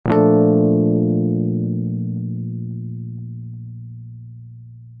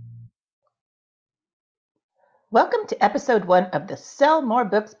Welcome to episode 1 of the Sell More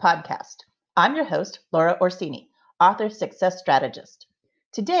Books podcast. I'm your host, Laura Orsini, author success strategist.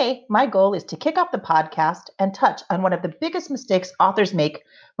 Today, my goal is to kick off the podcast and touch on one of the biggest mistakes authors make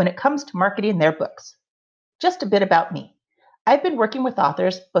when it comes to marketing their books. Just a bit about me. I've been working with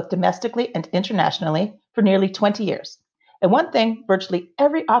authors both domestically and internationally for nearly 20 years. And one thing virtually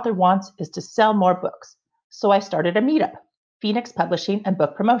every author wants is to sell more books. So I started a meetup, Phoenix Publishing and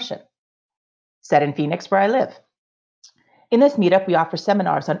Book Promotion, set in Phoenix where I live. In this meetup, we offer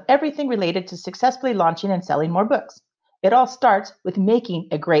seminars on everything related to successfully launching and selling more books. It all starts with making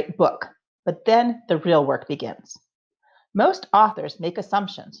a great book, but then the real work begins. Most authors make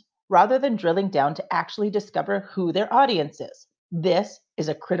assumptions rather than drilling down to actually discover who their audience is. This is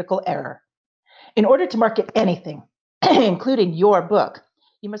a critical error. In order to market anything, including your book,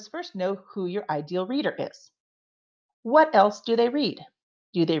 you must first know who your ideal reader is. What else do they read?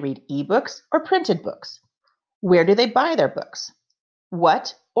 Do they read ebooks or printed books? Where do they buy their books?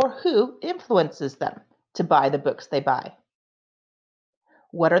 What or who influences them to buy the books they buy?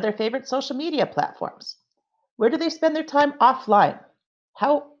 What are their favorite social media platforms? Where do they spend their time offline?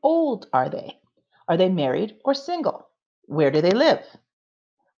 How old are they? Are they married or single? Where do they live?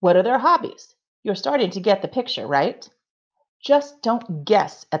 What are their hobbies? You're starting to get the picture, right? Just don't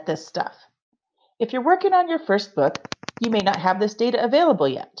guess at this stuff. If you're working on your first book, you may not have this data available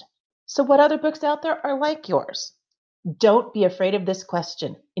yet. So what other books out there are like yours? Don't be afraid of this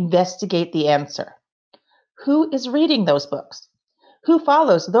question. Investigate the answer. Who is reading those books? Who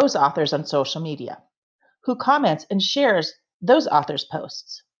follows those authors on social media? Who comments and shares those authors'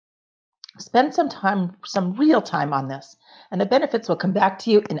 posts? Spend some real time on this, and the benefits will come back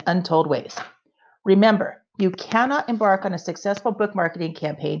to you in untold ways. Remember, you cannot embark on a successful book marketing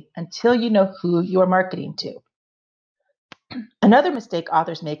campaign until you know who you are marketing to. Another mistake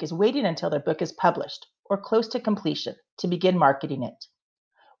authors make is waiting until their book is published or close to completion to begin marketing it.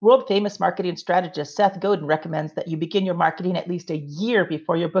 World-famous marketing strategist Seth Godin recommends that you begin your marketing at least a year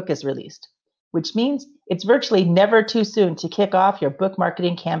before your book is released, which means it's virtually never too soon to kick off your book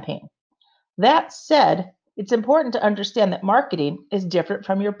marketing campaign. That said, it's important to understand that marketing is different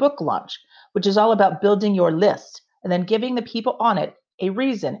from your book launch, which is all about building your list and then giving the people on it a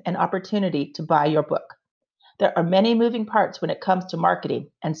reason and opportunity to buy your book. There are many moving parts when it comes to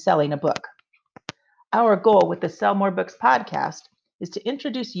marketing and selling a book. Our goal with the Sell More Books podcast is to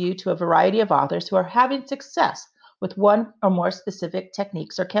introduce you to a variety of authors who are having success with one or more specific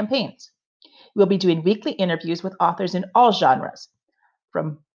techniques or campaigns. We'll be doing weekly interviews with authors in all genres,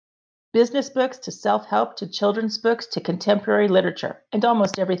 from business books to self-help to children's books to contemporary literature and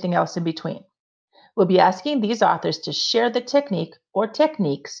almost everything else in between. We'll be asking these authors to share the technique or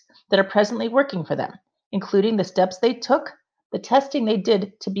techniques that are presently working for them, including the steps they took, the testing they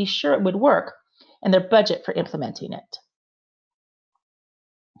did to be sure it would work, and their budget for implementing it.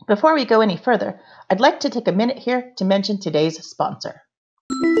 Before we go any further, I'd like to take a minute here to mention today's sponsor.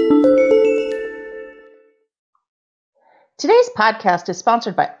 Today's podcast is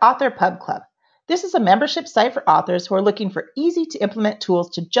sponsored by Author Pub Club. This is a membership site for authors who are looking for easy-to-implement tools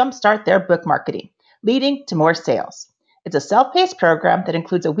to jumpstart their book marketing, leading to more sales. It's a self-paced program that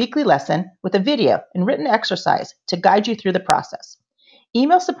includes a weekly lesson with a video and written exercise to guide you through the process.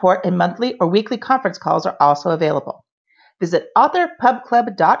 Email support and monthly or weekly conference calls are also available. Visit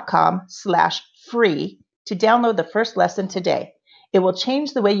authorpubclub.com/free to download the first lesson today. It will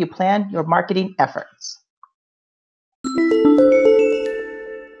change the way you plan your marketing efforts.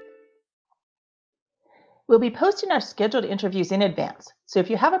 We'll be posting our scheduled interviews in advance, so if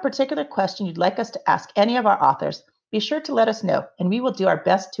you have a particular question you'd like us to ask any of our authors, be sure to let us know, and we will do our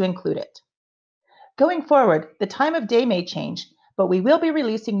best to include it. Going forward, the time of day may change, but we will be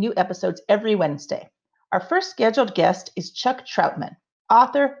releasing new episodes every Wednesday. Our first scheduled guest is Chuck Troutman,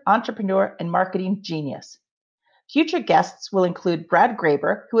 author, entrepreneur, and marketing genius. Future guests will include Brad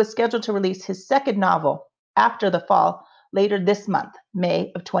Graber, who is scheduled to release his second novel, After the Fall, later this month,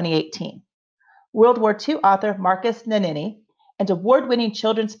 May of 2018. World War II author Marcus Nanini, and award-winning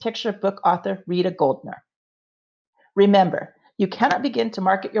children's picture book author Rita Goldner. Remember, you cannot begin to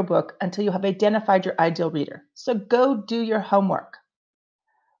market your book until you have identified your ideal reader, so go do your homework.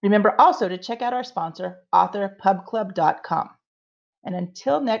 Remember also to check out our sponsor, authorpubclub.com. And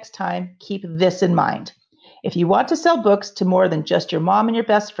until next time, keep this in mind. If you want to sell books to more than just your mom and your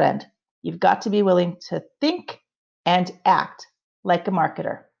best friend, you've got to be willing to think and act like a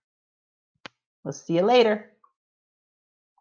marketer. We'll see you later.